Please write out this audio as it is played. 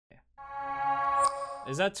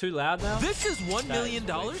Is that too loud now? This is $1 million,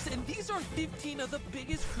 and these are 15 of the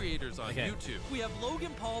biggest creators on YouTube. We have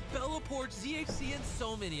Logan Paul, Bella Porch, ZHC, and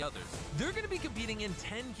so many others. They're going to be competing in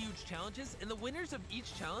 10 huge challenges, and the winners of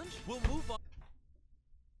each challenge will move on.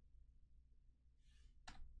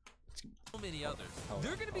 So many others.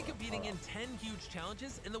 They're going to be competing in 10 huge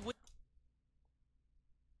challenges, and the winners.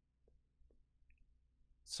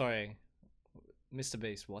 Sorry, Mr.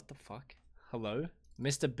 Beast, what the fuck? Hello?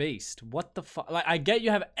 Mr. Beast, what the fuck? Like, I get you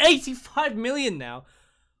have 85 million now.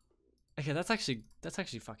 Okay, that's actually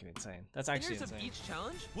fucking insane. That's actually insane. Of each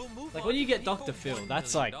challenge will move like on when you to get equal Dr. Phil, $1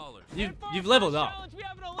 that's million. like you've leveled up. Challenge, we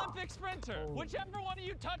have an Olympic sprinter. Whichever one of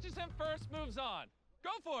you touches him first moves on. Go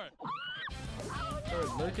for it.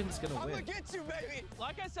 Bro, Logan's gonna win. I'm gonna get you, baby.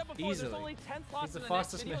 Like I said before, Easily. there's only 10 slots He's the in the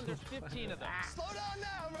next fastest video, man and there's 15 of them. Slow down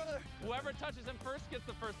now, brother. Whoever touches him first gets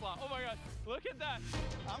the first slot. Oh my god, look at that.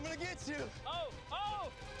 I'm gonna get you. Oh!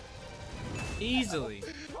 Easily.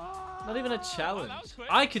 Not even a challenge. that was quick.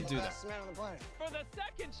 I could do that. Fastest man on the planet. For the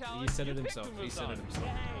second He challenge, said it you pick himself. who He moves said on. it himself.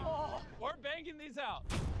 Dang. We're banging these out.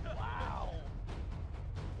 Wow.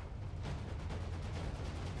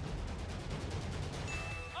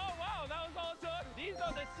 Oh wow, that was all it took. These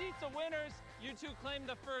are the seats of winners. You two claim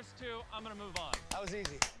the first two. I'm gonna move on. That was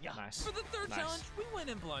easy. Yeah. Nice. For the third Nice. challenge, we went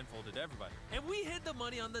and blindfolded everybody. And we hid the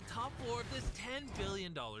money on the top floor of this $10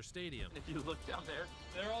 billion stadium. If you look down there,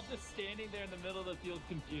 they're all just standing there in the middle of the field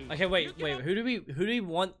confused. Okay, wait. Who do we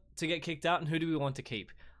want to get kicked out, and who do we want to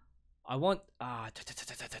keep? I want I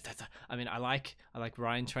mean, I like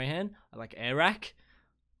Ryan Trahan. I like Arak.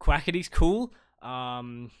 Quackity's cool.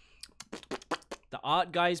 The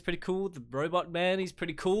art guy is pretty cool. The robot man, he's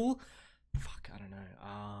pretty cool. Fuck, I don't know.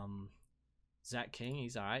 Zach King,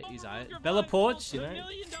 he's alright. He's alright. Bella Porch, you know,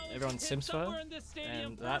 everyone sims for her,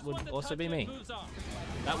 and that would also be me.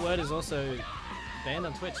 That word is also banned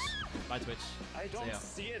on Twitch. By Twitch. I don't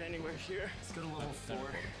see it anywhere here. Let's go to level 4.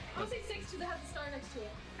 I'll say 6 to have the star next to it.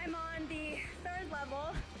 I'm on the 3rd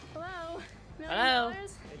level. Hello. Hello.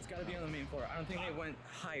 It's gotta be on the main floor. I don't think they went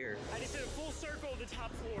higher. I just did a full circle of the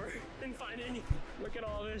top floor. Didn't find anything. Look at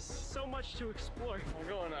all this. So much to explore. We're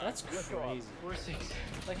going up. That's crazy. We're 6.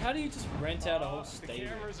 Like, how do you just rent out a whole The stadium?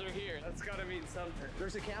 cameras are here. That's gotta mean something.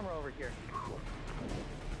 There's a camera over here.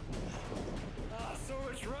 So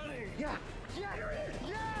much running. Yeah. Yeah.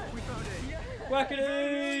 Yeah. We found it. Yeah.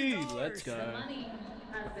 Quackity! Let's go. Money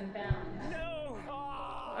has been found. No.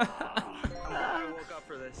 I woke up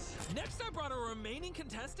for this. Next, I brought our remaining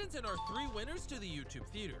contestants and our 3 winners to the YouTube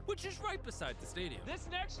theater, which is right beside the stadium. This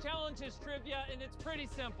next challenge is trivia, and it's pretty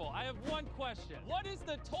simple. I have one question. What is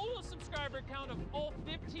the total subscriber count of all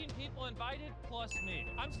 15 people invited plus me?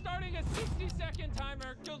 I'm starting a 60-second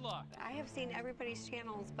timer. Good luck. I have seen everybody's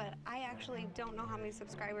channels, but I actually don't know how many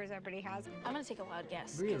subscribers everybody has. I'm gonna take a wild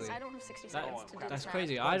guess. Really? 'Cause I don't have 60 seconds to do That's this.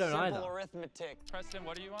 crazy. I don't either. Simple arithmetic. Preston,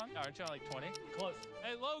 what are you on? Aren't you on like 20? Close.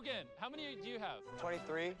 Hey, Logan, how many do you have?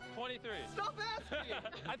 23. 23. Stop asking.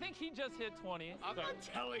 I think he just hit 20. I'm not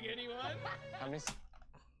telling anyone. How many?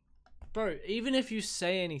 Bro, even if you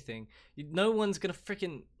say anything, no one's gonna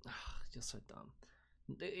freaking. You're so dumb.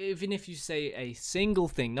 Even if you say a single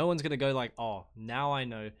thing, no one's gonna go like, "Oh, now I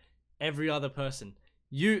know." Every other person,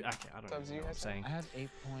 okay, I don't know what I'm saying. I have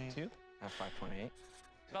 8.2. I have 5.8.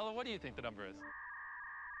 Bella, what do you think the number is?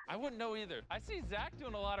 I wouldn't know either. I see Zach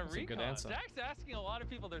doing a lot of That's a recon. good answer. Zach's asking a lot of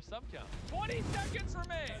people their sub count. 20 seconds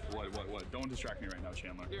remain. What? Don't distract me right now,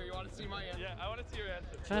 Chandler. Here, you want to see my answer? Yeah, I want to see your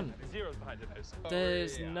answer. Fam, Zero's behind it.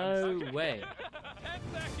 there's no way. 10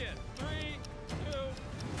 seconds. 3, 2,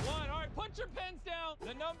 1. All right, put your pens down.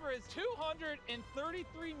 The number is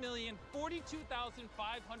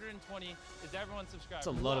 233,042,520. Is everyone subscribed? That's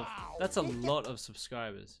a lot of. That's a lot of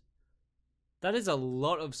subscribers. That is a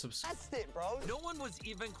lot of subscribers. That's it, bro. No one was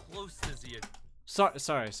even close to Zia. Sorry.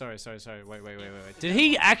 Wait. Did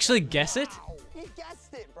he actually guess it? He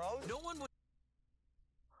guessed it, bro. No one was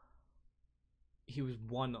He was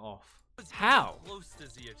 1 off. even How? close to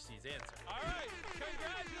ZHC's answer. All right,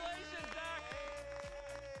 congratulations, Zach.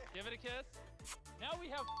 Give it a kiss. Now we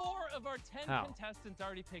have 4 of our 10 How? contestants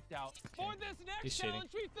already picked out. For this next He's cheating.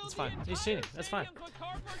 challenge, we filled It's fine. the He's entire cheating. That's fine. stadiums with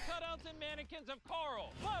cardboard cutouts and mannequins of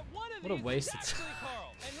Carl. But one of What a these waste is of actually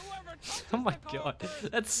Carl. And whoever touches Oh my the Carl god.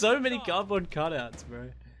 first That's so many moves on. cardboard cutouts,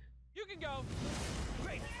 bro. You can go.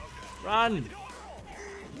 Run!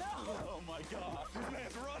 Oh my god.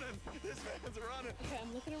 This man's running. Okay,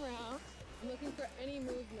 I'm looking around. I'm looking for any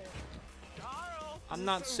movement. Carl. I'm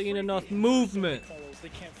not seeing enough movement. They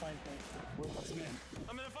can't find me. Where's this man?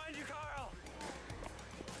 I'm gonna find you, Carl.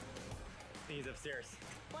 think he's upstairs.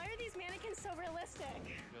 Why are these mannequins so realistic?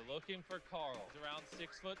 You're looking for Carl. He's around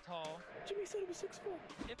 6 foot tall. Jimmy said it was 6 foot.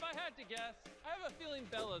 If I had to guess, I have a feeling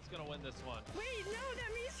Bella's gonna win this one. Wait, no,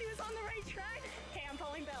 that means she was on the right track. Hey, I'm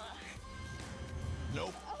calling Bella.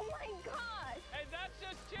 Nope. Oh my god! And that's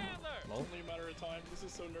just Chandler. Only a matter of time. This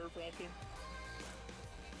is so nerve-wracking.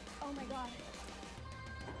 Oh my god.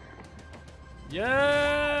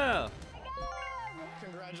 Yeah!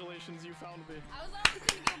 Congratulations, you found me. I was always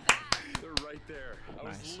gonna go back. They're right there. I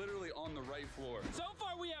was Nice. literally on the right floor. So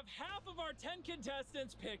far, we have half of our 10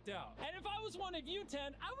 contestants picked out. And if I was one of you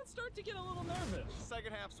 10, I would start to get a little nervous.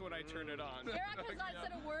 Second half's when I turn it on. Eric has not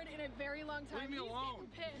said a word in a very long time. Leave me He's alone.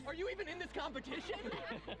 getting pissed. Are you even in this competition?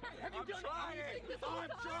 Have you done anything this whole I'm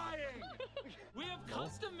time? trying! We have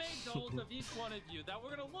custom-made dolls of each one of you that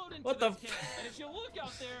we're gonna load into What the this can. And if you look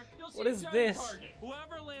out there, you'll see What a is giant this? target.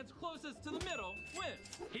 Whoever lands closest to the middle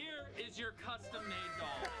wins. Here is your custom-made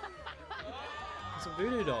doll. It's a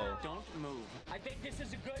voodoo doll. Don't move. I think this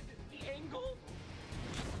is a good angle.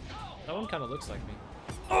 That one kind of looks like me.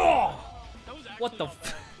 That was What the actually not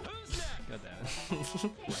bad. Who's next? God damn it.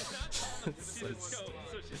 It's so Let's go. stupid.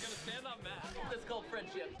 So she's gonna stand on Matt. That's called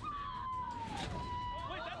friendship.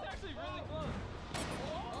 Wait, that's actually really close.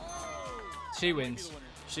 She wins.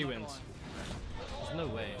 She wins. There's no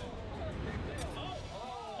way.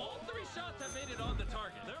 All 3 shots have made it on the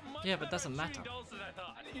target. They're much Yeah, but better doesn't at shooting matter. dolls than I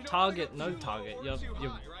thought. Target, no target. You're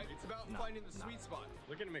It's about No, finding the no. sweet spot.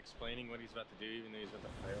 Look at him explaining what he's about to do, even though he's about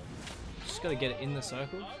to fail. just gotta get it in the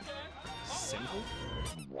circle. Okay. Simple.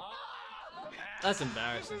 That's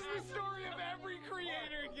embarrassing. This is the story of every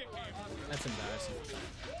creator game. That's embarrassing.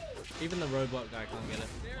 Even the Roblox guy can't get it.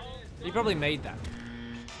 He probably made that.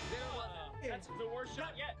 That's the worst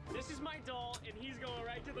shot yet. This is my doll, and he's going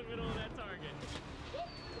right to the middle of that target.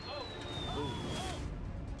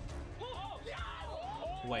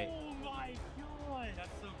 Wait. Oh my god.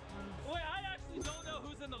 That's so cool. Wait, I actually don't know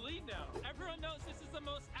who's in the lead now. Everyone knows this is the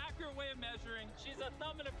most accurate way of measuring. She's a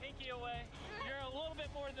thumb and a pinky away. You're a little bit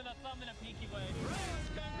more than a thumb and a pinky away.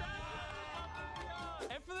 Congratulations!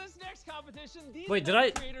 And for this next competition, these Wait, did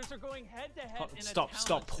I- creators are going head to head in a Stop,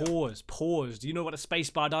 talent show. pause. Do you know what a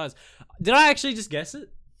spacebar does? Did I actually just guess it?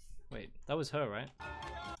 Wait, that was her, right?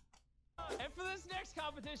 And for this next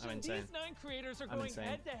competition, I'm these insane. 9 creators are I'm going insane.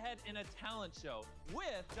 head to head in a talent show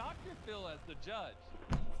with Dr. Phil as the judge.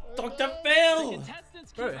 Dr. The Phil!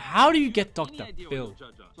 contestants Bro, keep how do you get asking Dr. any idea what Phil? you'll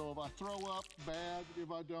judge on. So if I throw up, bad. If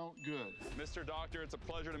I don't, good. Mr. Doctor, it's a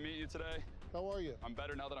pleasure to meet you today. How are you? I'm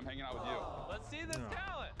better now that I'm hanging out with you. Let's see this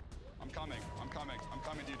talent. I'm coming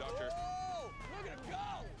to you, Doctor. Oh, look at him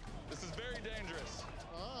go. This is very dangerous.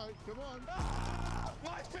 All right, come on.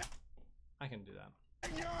 My I can do that.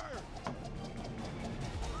 You got it.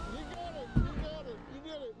 You got it. You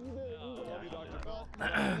did it. You did it. You Love you, did it.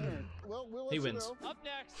 Dr. Well, we'll let He you wins. know. Up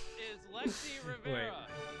next is Lexi Rivera.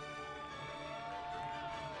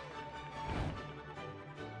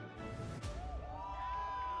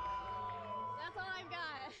 That's all I've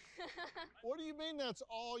got. What do you mean that's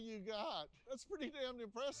all you got? That's pretty damn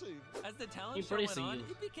impressive. As the talent You show went pretty on, see.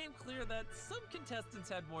 it became clear that some contestants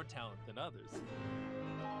had more talent than others.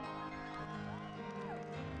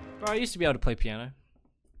 Bro, I used to be able to play piano.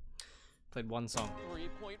 Played one song.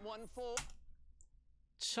 3.14.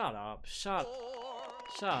 Shut up. Shut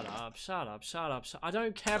up. I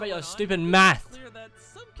don't care about Going your on, stupid it became math. clear that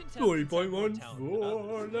some contestants had more talent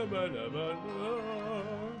than others.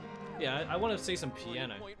 Yeah, I want to see some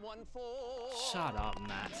piano. 3.14. Shut up,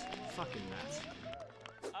 Matt. Fucking Matt.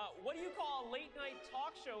 What do you call a late night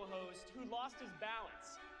talk show host who lost his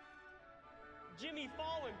balance? Jimmy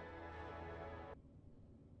Fallon.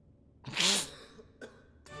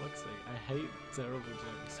 Fuck's sake, I hate terrible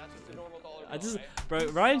jokes. That's just a normal dollar. Bro,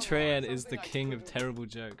 Ryan Trahan is the king of terrible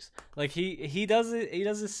jokes. Like he does it. He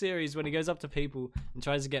does a series when he goes up to people and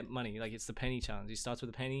tries to get money. Like it's the penny challenge. He starts with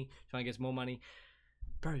a penny, trying to get more money.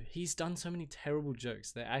 Bro, he's done so many terrible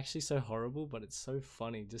jokes. They're actually so horrible, but it's so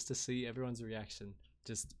funny just to see everyone's reaction.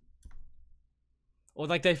 Or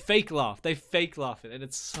like they fake laugh. They fake laugh it, and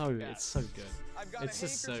it's so good. I've got It's a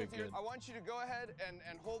just so handkerchief here. good. I want you to go ahead and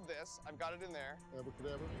hold this. I've got it in there.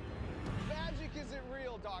 Abracadabra. Magic isn't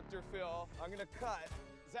real, Dr. Phil. I'm gonna cut.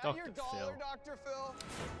 Is that your Dr. dollar, Phil. Dr. Phil?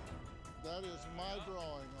 That is my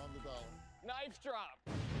drawing on the dollar. Knife drop.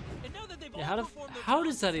 And now that they've Yeah, all how performed their how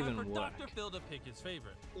does that talents, it's even time work? for Dr. Phil to pick his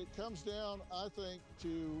favorite. It comes down, I think,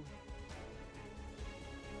 to.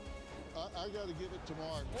 I got to give it to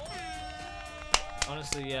Mark.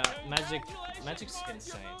 Honestly, yeah, Magic's Congratulations, Mark,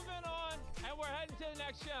 insane. You're moving on, and we're head into the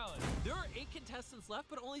next challenge. There are 8 contestants left,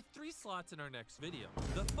 but only 3 slots in our next video.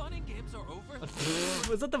 The fun and games are over.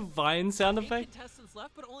 Was that the Vine sound 8 effect? contestants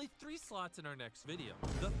left, but only 3 slots in our next video.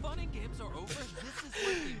 The fun and games are over. This is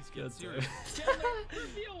where things get God serious. Chandler,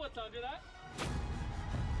 reveal what's under that.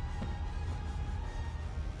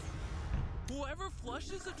 Whoever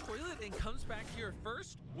flushes the toilet and comes back here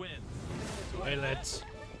first wins. Toilet.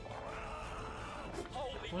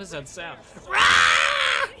 What does that sound?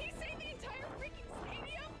 Did he say the entire freaking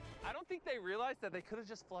stadium? I don't think they realized that they could have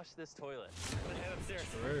just flushed this toilet. I'm gonna head upstairs.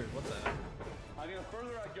 True. What the? I mean, the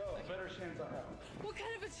further I go, the better chance I have. What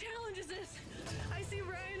kind of a challenge is this? I see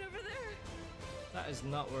Ryan over there. That is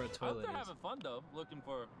not where a I hope toilet they're is. having fun though, looking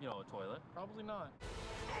for, you know, a toilet. Probably not.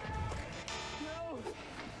 No!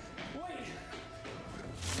 Wait!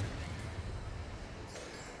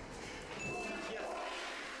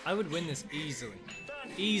 I would win this easily.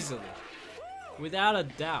 Easily. Without a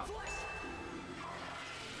doubt.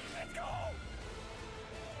 Let's go!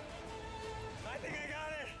 I think I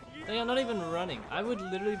got it! They are not even running. I would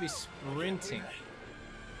literally be sprinting.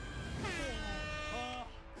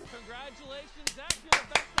 Congratulations, Zach. You're the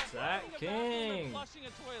best at Zach finding a bathroom King. and flushing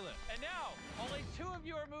a toilet. And now, only 2 of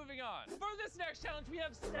you are moving on. For this next challenge, we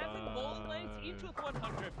have 7 bowling lanes, each with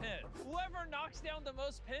 100 pins. Whoever knocks down the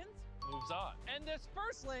most pins moves on. And this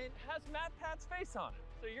first lane has Matt Pat's face on it.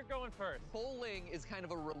 So you're going first. Bowling is kind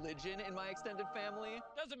of a religion in my extended family.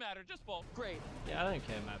 Doesn't matter, just bowl. Great. Yeah, I don't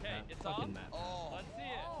care, Matt. Okay, Pat. it's Fucking on. Matt. Oh. Let's see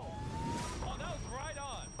it. Oh, that was right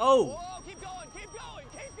on. Oh! Whoa, keep going, keep going,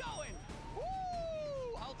 keep going.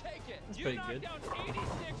 Woo! I'll take it. That's You pretty knocked good. down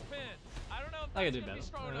 86 pins. I don't know if I that's could do gonna better. be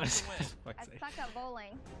strong enough to win. Fuck's I sake. suck at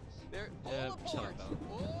bowling. They're Yeah, all shut apart. up, Bella.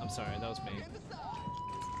 Whoa, I'm sorry, that was me. look at the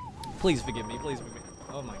side. Please forgive me. Please forgive me.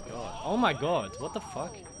 Oh my god. Oh my god. What the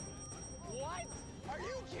fuck? What? Are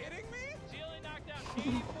you kidding me? She only knocked down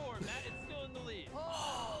 84. Matt is still in the lead.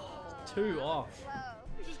 2 off. Whoa.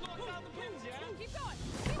 You just knocked down the pins, yeah? Keep going.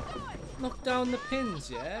 Keep going. Knock down the pins,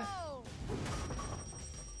 yeah? Oh.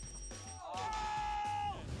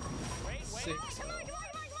 Wait, wait. 6. Come on, come on, come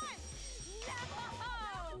on, come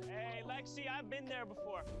on. No. Hey, Lexi, I've been there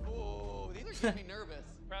before. Oh, these are getting me nervous.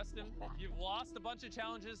 Preston, you've lost a bunch of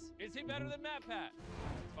challenges. Is he better than Matt Pat?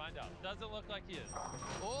 Let's find out. Doesn't look like he is.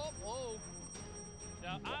 Oh.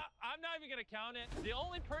 Now, I'm not even gonna count it. The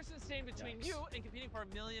only person staying between Yikes. you and competing for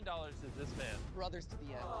 $1 million is this man. Brothers to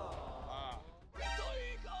the end.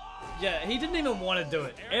 Yeah, he didn't even want to do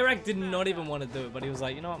it. Eric did not even want to do it, but he was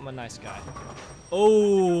like, you know what, I'm a nice guy.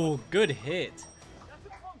 Oh, good hit.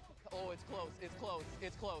 Oh, it's close. It's close.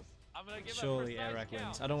 It's close. I'm gonna give Surely a precise Eric count.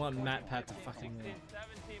 wins. I don't want Matt Pat to fucking 16, win.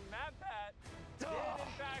 17, Matt Pat did in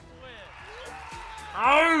fact win.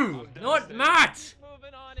 Oh, not Matt!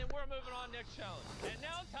 Moving on, and we're moving on next challenge. And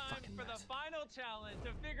now time Fucking for the Matt. final challenge to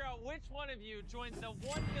figure out which one of you joins the $1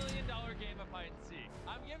 million game of hide and seek.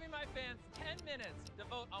 I'm giving my fans 10 minutes to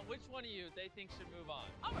vote on which one of you they think should move on.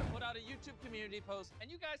 I'm gonna put out a YouTube community post, and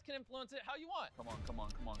you guys can influence it how you want. Come on, come on,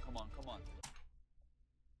 come on, come on, come on.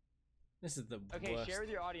 This is the Okay, worst. share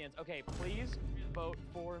with your audience. Okay, please vote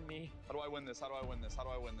for me. How do I win this? How do I win this? How do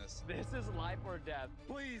I win this? This is life or death.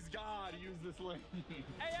 Please, God, use this link.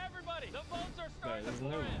 Hey, everybody, the votes are starting there's to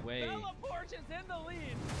no pour in. way. Bella Porch is in the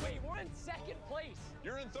lead. Wait, we're in second place.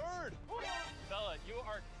 You're in 3rd. Bella, you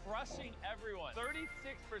are crushing everyone.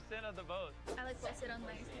 36% of the vote. I like post it on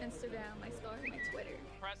my Instagram, my story, my Twitter.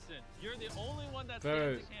 Preston, you're the only one that's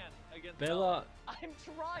Bro, stands a can against Bella I'm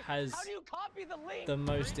trying. has How do you copy the link? the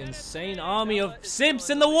most insane army of simps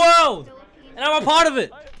in the world! And I'm a part of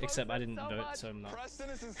it! Except I didn't vote, so I'm not. Preston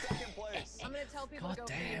is in 2nd place. I'm gonna tell people God to go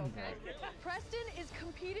for you, damn, okay? Preston is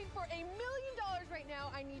competing for $1 million right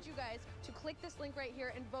now. I need you guys to click this link right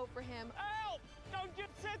here and vote for him. Help! Don't just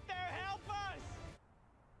sit there. Help us!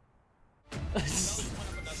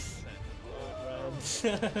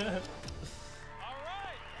 All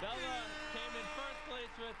right, Bella came in first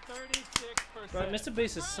place with 36%. Bro, Mr.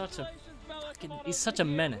 Beast is such a Congratulations, Bella. fucking, Come on he's over such a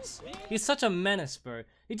here. menace. He's such a menace, bro.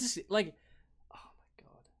 He just, like, oh my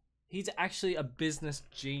god. He's actually a business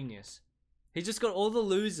genius. He just got all the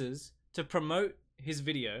losers to promote his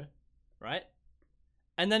video, right?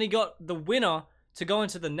 And then he got the winner to go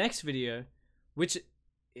into the next video, which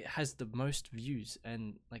it has the most views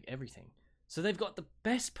and, like, everything. So they've got the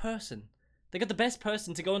best person. They got the best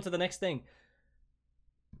person to go into the next thing.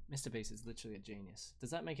 Mr. Beast is literally a genius. Does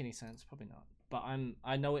that make any sense? Probably not. But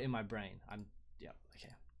I know it in my brain. Yeah,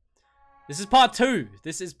 okay. This is part 2.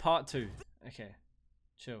 This is part 2. Okay.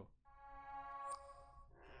 Chill.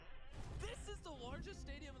 This is the largest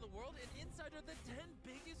stadium in the world, and inside are the 10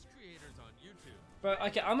 biggest creators on YouTube. Bro,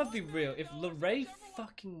 okay, I'm gonna be real. If Larray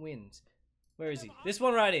fucking wins, where is he? This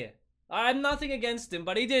one right here. I'm nothing against him,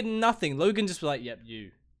 but he did nothing. Logan just was like, yep,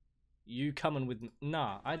 you coming with me.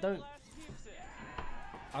 Nah, I don't.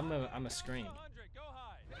 I'm a scream.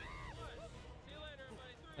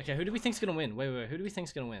 Okay, who do we think's gonna win? Wait, who do we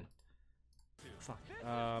think's gonna win? Fuck.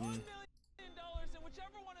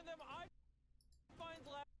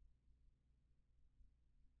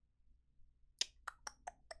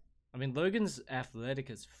 I mean, Logan's athletic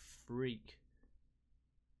as freak.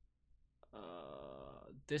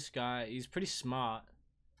 This guy, he's pretty smart.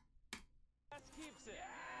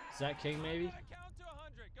 Zach King, maybe?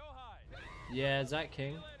 Yeah, Zach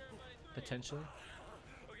King, potentially.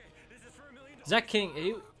 Zach King,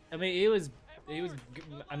 he was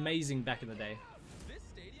amazing back in the day.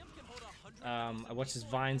 I watch his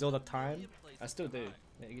vines all the time. I still do.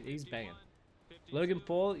 He's banging. Logan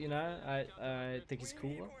Paul, you know, I think he's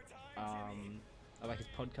cool. I like his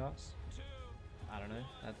podcast. I don't know.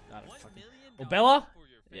 I don't fucking. Or Bella?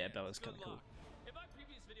 Yeah, Bella's kind of cool.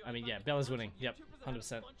 I mean, yeah, Bella's winning. Yep,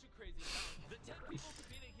 100%.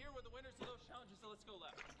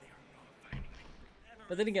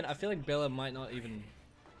 But then again, I feel like Bella might not even,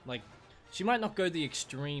 like, she might not go the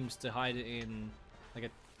extremes to hide it in, like, a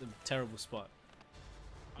terrible spot.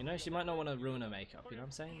 You know, she might not want to ruin her makeup, you know what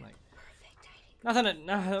I'm saying? Like, nothing,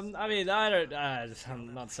 no, I mean,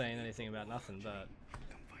 I'm not saying anything about nothing, but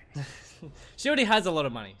she already has a lot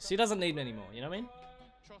of money. She doesn't need any more, you know what I mean?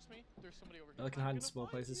 Bella can hide in small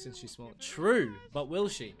places since she's small. True, but will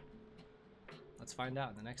she? Let's find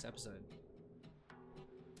out in the next episode.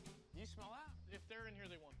 You smell that? If they're in here,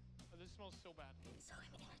 they won. This smells so bad.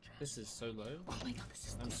 This is so low. Oh my god, this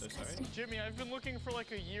is I'm so sorry. Jimmy, I've been looking for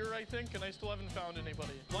like a year, I think, and I still haven't found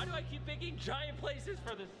anybody. Why do I keep picking giant places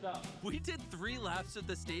for this stuff? We did 3 laps at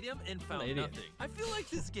the stadium and found nothing. I feel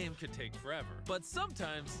like this game could take forever, but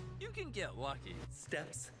sometimes you can get lucky.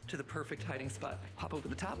 Steps to the perfect hiding spot. Hop over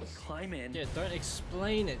the top, climb in. Yeah, don't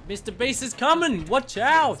explain it. Mr. Beast is coming. Watch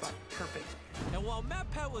out. Perfect. And while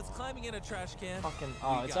Matt Pat was climbing in a trash can, fucking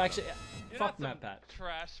it's actually fuck Matt Pat.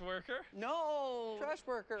 Trash worker? No! Trash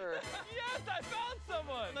worker! Yes, I found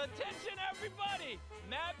someone! Attention, everybody!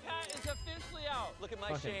 Matt Pat is officially out. Look at my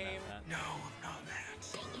Fucking shame. No, I'm not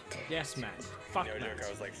Matt. Yes, Matt. Fuck No Matt. joke, I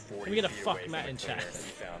was like 40 Can we get a feet fuck away Matt from in the chat? cleaner and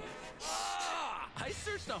he found I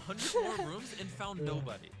searched 100 more rooms and found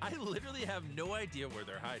nobody. I literally have no idea where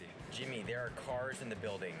they're hiding. Jimmy, there are cars in the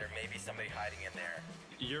building. There may be somebody hiding in there.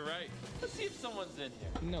 You're right. Let's see if someone's in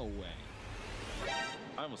here. No way.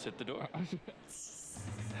 I almost hit the door.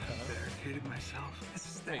 Barricaded myself. This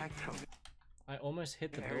is the act of I almost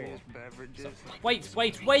hit the door. beverages.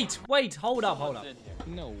 Wait. Hold up.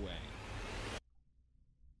 No way.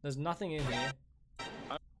 There's nothing in here.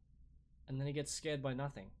 And then he gets scared by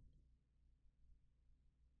nothing.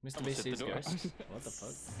 Mr. Beast sees ghosts. What the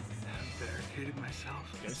fuck? Barricaded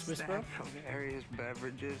myself. Ghost Whisperer? Various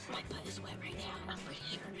beverages. My butt is wet right now. I'm pretty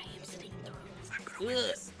sure I am sitting in the room.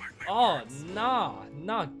 Oh,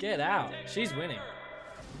 nah, get out. She's winning.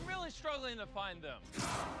 I'm really struggling to find them.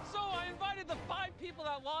 So I invited the 5 people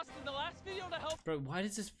that lost in the last video to help. Bro, why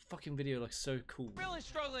does this fucking video look so cool? Really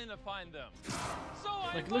struggling to find them. So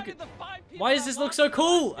I Like, look invited at- the 5 people why does that this look lost so in the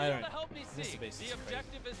cool? last I video don't- to help me Mr. see. Beast The is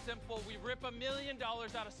objective is simple. We rip $1 million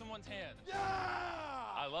out of someone's hand. Yeah!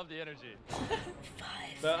 I love the energy.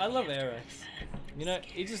 But I love Eric. You know,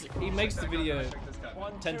 he makes the video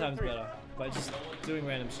 10 times better by just doing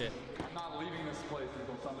random shit. I'm not leaving this place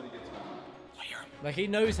until somebody gets found. Like, he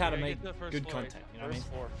knows how to make good content, you know what I mean?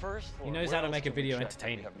 First floor. He knows Where how to else make a can we video check?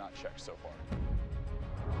 entertaining. We have not checked so far.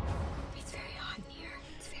 It's very hot in here.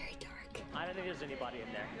 It's very dark. I don't think there's anybody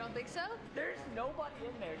in there. You don't think so? There's nobody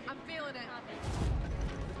in there. I'm feeling it.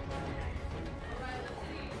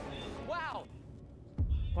 Wow!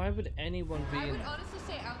 Why would anyone be I in would honestly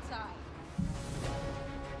say outside.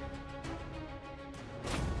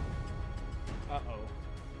 Uh-oh.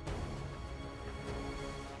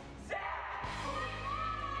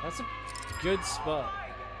 That's a good spot,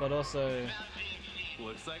 but also,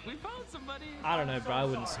 looks like we found somebody. I don't know, bro. I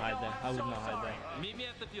wouldn't hide there. I would not hide there. Meet me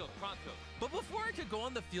at the field, pronto. But before I could go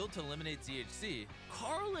on the field to eliminate ZHC,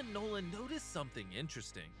 Carl and Nolan noticed something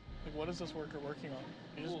interesting. Like, what is this worker working on?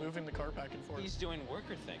 He's just moving the car back and forth. He's doing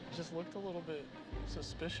worker things. It just looked a little bit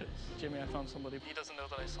suspicious. Jimmy, I found somebody. He doesn't know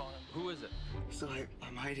that I saw him. Who is it? So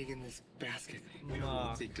I'm hiding in this basket.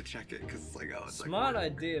 Nah. Need to check it because it's like, oh, it's Smart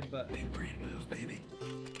like idea, but big brain move, baby.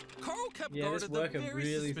 Carl kept yeah, guard this at the worker very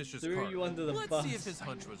really suspicious threw car. you under the Let's bus. see if his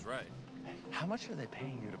hunch was right. How much are they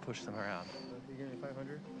paying you to push them around? You give me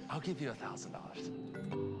 500? I'll give you $1,000.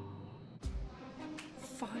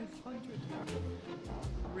 500.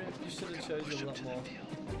 Rip, you should have chosen a lot more.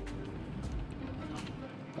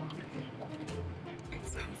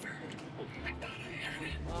 It's over. I thought I earned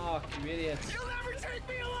it. Oh, you idiots. You'll never take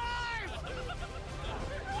me alive!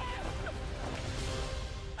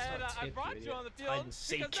 And I brought you on the field because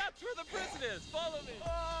that's where the prison is. Follow me.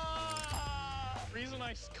 Reason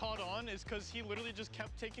I caught on is because he literally just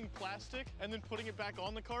kept taking plastic and then putting it back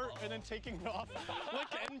on the cart and then taking it off like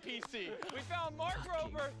NPC. We found Mark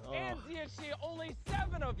Rover and ZHC. Only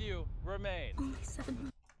 7 of you remain. Only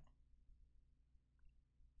 7.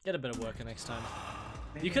 Get a bit of work next time.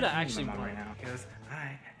 Maybe You could have I actually need my mom won. right now because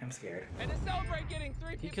I am scared. And to celebrate getting 3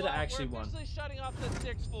 He people could have out, actually we're won. officially shutting off the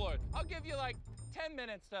 6th floor. I'll give you like 10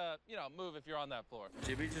 minutes to, you know, move if you're on that floor.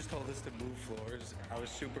 Jimmy just told us to move floors. I was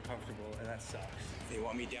super comfortable, and that sucks. They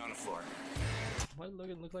want me down a floor. Why did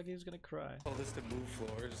Logan look like he was gonna cry? Told us to move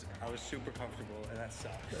floors. I was super comfortable, and that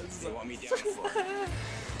sucks. They want me down a floor.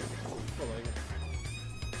 Poor Logan.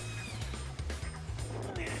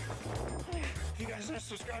 If you guys aren't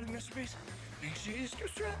subscribed to Mr. Beast, make sure you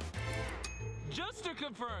subscribe. Just to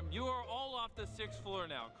confirm, you are all off the 6th floor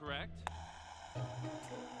now, correct?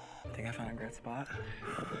 I think I found a great spot.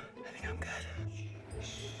 I think I'm good.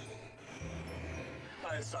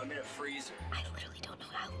 I'm in a freezer. I literally don't know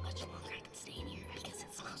how much longer I can stay in here because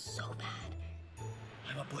it smells so bad.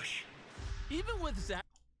 I'm a bush. Even with Zach.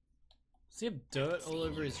 Does he have dirt all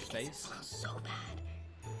over his face? It smells so bad.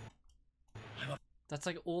 That's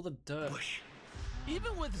like all the dirt.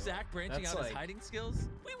 Even with Zach branching That's out his like- hiding skills,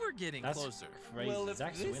 we were getting That's closer. crazy. Well, if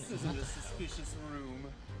Zach's this winning. isn't a suspicious room.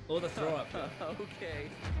 Or the throw up. Okay.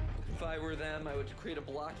 If I were them, I would create a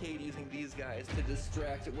blockade using these guys to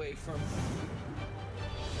distract away from...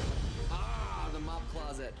 Ah, the mop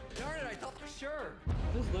closet. Darn it, I thought for sure.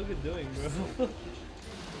 What is Logan doing, bro?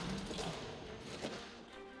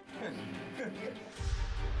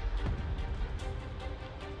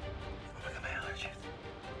 Look at my allergies.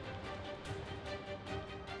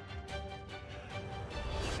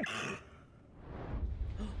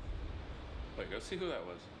 Wait, go see who that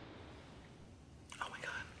was. Oh my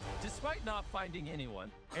god. Despite not finding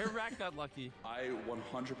anyone, Airrack got lucky. I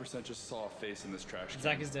 100% just saw a face in this trash can.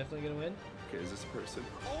 Zach is definitely gonna win. Okay, is this a person?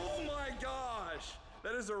 Oh my gosh!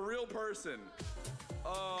 That is a real person.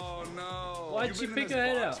 Oh no. Why'd You've she been pick in her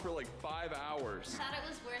this head box out? for like 5 hours. I thought it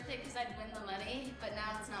was worth it because I'd win the money, but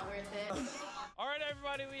now it's not worth it. All right,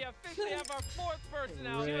 everybody, we officially have our 4th person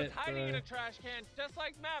out. She was hiding in a trash can, just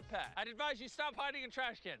like MatPat. I'd advise you stop hiding in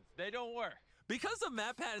trash cans. They don't work. Because of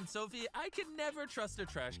MatPat and Sophie, I could never trust a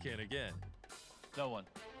trash can again. No one.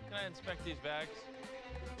 Can I inspect these bags?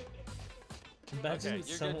 Imagine Okay,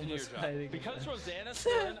 you're someone good to do was your job. hiding. Because Rosanna's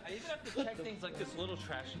in, I even have to check things like this little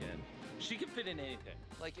trash can. She can fit in anything.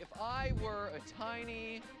 Like, if I were a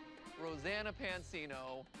tiny Rosanna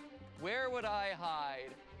Pansino, where would I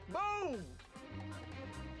hide? Boom!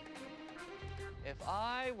 If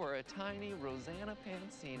I were a tiny Rosanna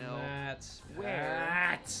Pansino, where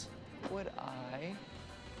would I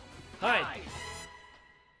Hide!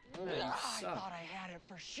 Man, you I suck. thought I had it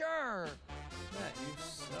for sure. Matt, you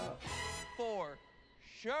suck. For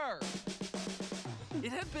sure.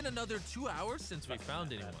 It had been another 2 hours since we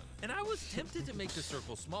found anyone, and I was tempted to make the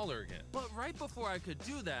circle smaller again. But right before I could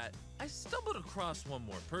do that, I stumbled across one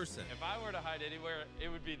more person. If I were to hide anywhere, it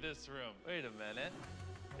would be this room. Wait a minute.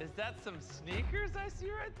 Is that some sneakers I see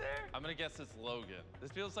right there? I'm gonna guess it's Logan.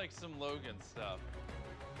 This feels like some Logan stuff.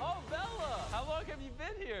 Oh, Bella! How long have you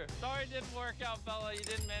been here? Sorry it didn't work out, Bella. You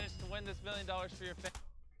didn't manage to win this $1 million for your family.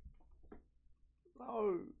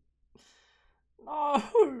 No. No!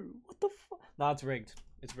 What the fuck? No, it's rigged.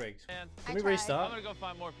 It's rigged. Can we restart? I'm gonna go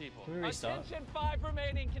find more people. Can we restart? Attention, 5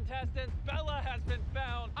 remaining contestants. Bella has been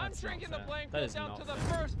found. I'm That's not shrinking the fair. playing That field is down not to the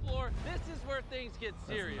fair. 1st floor. This is where things get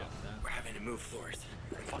serious. We're having to move floors.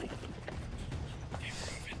 Fine.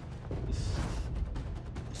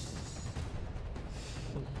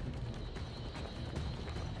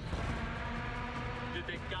 Dude,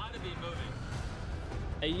 they gotta be moving.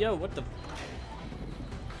 Hey, yo, what the?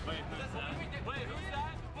 Wait, who's that? Wait, who's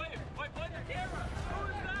that? Wait, play the camera. Who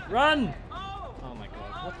is that? Run! Oh! Oh my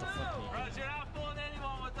god, what the fuck? Are you Bros, you're not fooling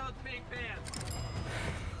anyone with those pink pants.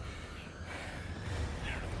 I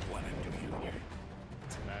don't know what I'm doing here.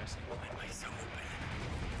 It's embarrassing. Why am I so open?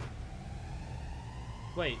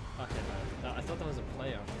 Wait, okay, no. I thought that was a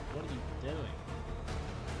player. What are you doing?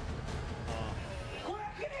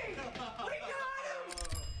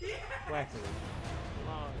 Quackity!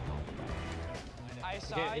 I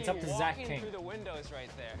saw Okay, it's you up to Zach walking King. through the windows right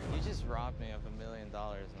there. You just robbed me of $1 million.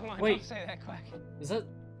 Come on, Wait. don't say that, Quack. Is that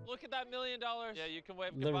Look at that $1 million. Yeah, you can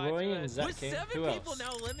wave goodbye Leroy to and it. Zach With King? 7 Who people else?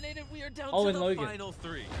 now eliminated, we are down Oh, to and the Logan. final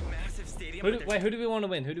 3. Massive stadium. Who do, wait, who do we want to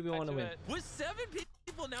win? Who do we want to win? With 7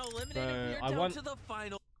 people now eliminated, Bro, we are I down want- to the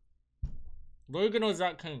final. Logan or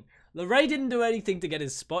Zach King? LeRae didn't do anything to get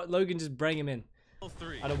his spot. Logan just bring him in.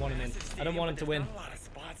 I don't want him in. I don't want him to win. A lot of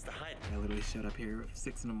spots to hide. I literally showed up here at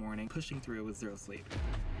 6 in the morning, pushing through with 0 sleep.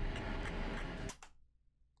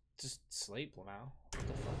 Just sleep now.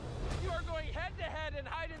 You are going head to head in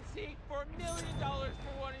hide and seek for $1 million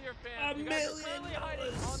for one of your fans. $1 You guys are million currently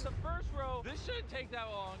hiding on the first row. This shouldn't take that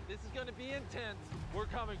long. This is going to be intense. We're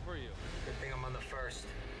coming for you. Good thing I'm on the first.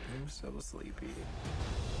 I'm so sleepy.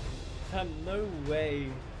 No way.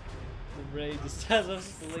 LeRae just has us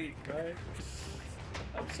sleep, bro.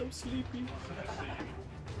 I'm so sleepy.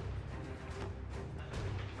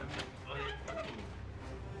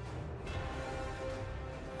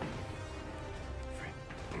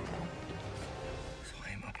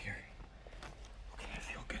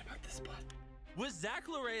 With Zach,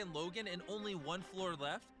 LeRae, and Logan and only one floor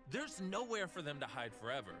left, there's nowhere for them to hide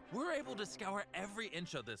forever. We're able to scour every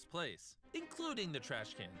inch of this place, including the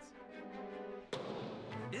trash cans.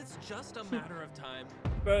 It's just a matter of time.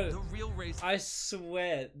 Bro, the real race. I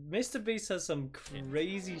swear, Mr. Beast has some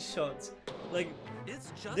crazy shots. Like,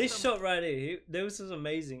 it's just this shot right here, this was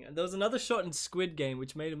amazing. And there was another shot in Squid Game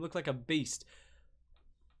which made him look like a beast.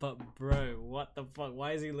 But bro, what the fuck?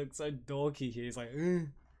 Why does he look so dorky here? He's like,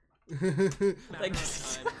 like,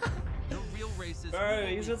 the real race is bro,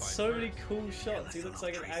 he's got so many cool shots. He looks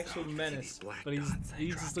like an actual menace, but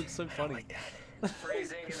he just looks so funny.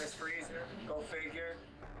 Freezing in this freezer. Go figure.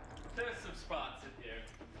 There's some spots in here.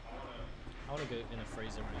 I want to go in a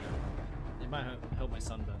freezer right now. It might help my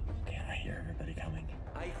sunburn. Okay, I hear everybody coming.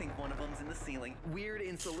 I think one of them's in the ceiling. Weird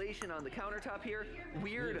insulation on the countertop here.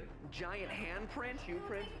 Weird giant handprint. Shoe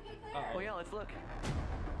print. Oh yeah, let's look.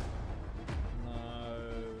 No.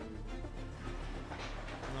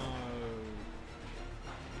 No.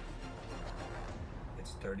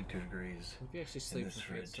 It's 32 degrees. If you actually sleep in this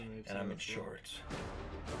fridge, and I'm in shorts.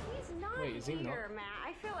 He's not Wait, is he here, not? Matt.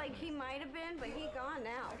 I feel like he might have been, but he gone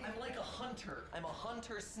now. I'm like a hunter. I'm a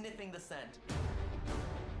hunter sniffing the scent.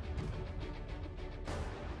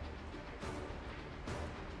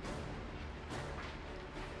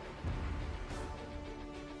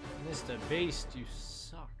 Mr. Beast, you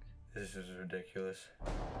suck. This is ridiculous.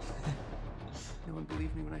 No one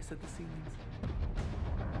believed me when I said the ceilings.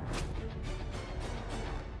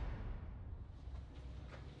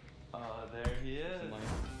 There he is.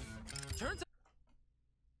 Turns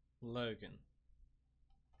Logan.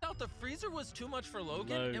 out the freezer was too much for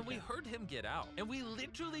Logan, and we heard him get out. And we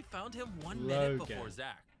literally found him 1 minute before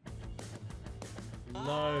Zach.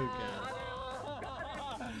 Logan.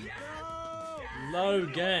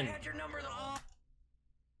 Logan.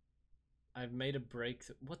 I've made a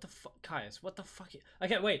breakthrough. What the fuck, Caius? What the fuck?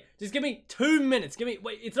 Okay, wait. Just give me 2 minutes.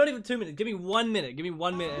 Wait. It's not even 2 minutes. Give me 1 minute. Give me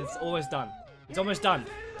 1 minute. And it's almost done. It's almost done.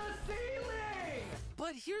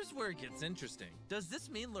 But here's where it gets interesting. Does this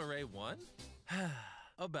mean LeRae won?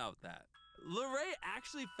 About that. LeRae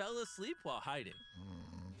actually fell asleep while hiding.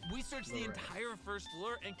 We searched the entire first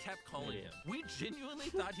floor and kept calling him. We genuinely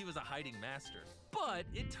thought he was a hiding master. But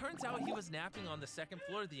it turns out he was napping on the second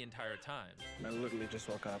floor the entire time. I literally just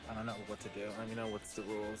woke up. I don't know what to do. I don't even know what's the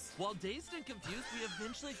rules. While dazed and confused, we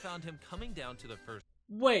eventually found him coming down to the first.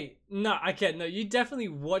 Wait, no, I can't. No, you definitely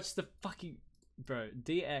watched the fucking... Bro,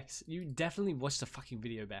 DX, you definitely watched the fucking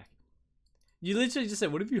video back. You literally just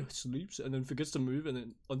said, what if he sleeps and then forgets to move and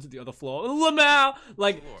then onto the other floor? Lamau!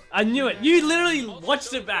 Like, I knew it. You literally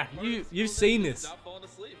watched it back. You've seen this. Not falling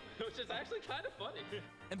asleep, which is actually kind of funny.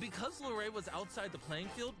 And because LeRae was outside the playing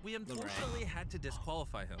field, we unfortunately had to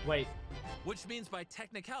disqualify him. Wait. Which means by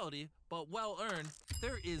technicality, but well earned,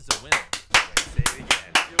 there is a winner. Say it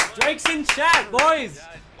again. Drake's in chat, boys!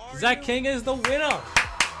 Zach King is the winner.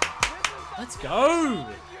 Let's go!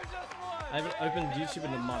 I haven't opened YouTube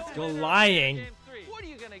in a month. You're lying. What are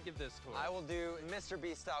you gonna give this towards? I will do Mr.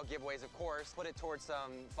 Beast style giveaways, of course. Put it towards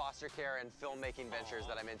some foster care and filmmaking ventures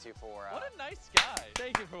that I'm into for. What a nice guy.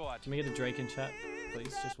 Thank you for watching. Can we get a Drake in chat,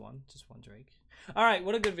 please? Just one Drake. All right,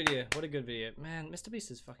 what a good video. What a good video, man. Mr. Beast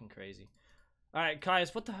is fucking crazy. All right,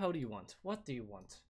 Caius, what the hell do you want? What do you want?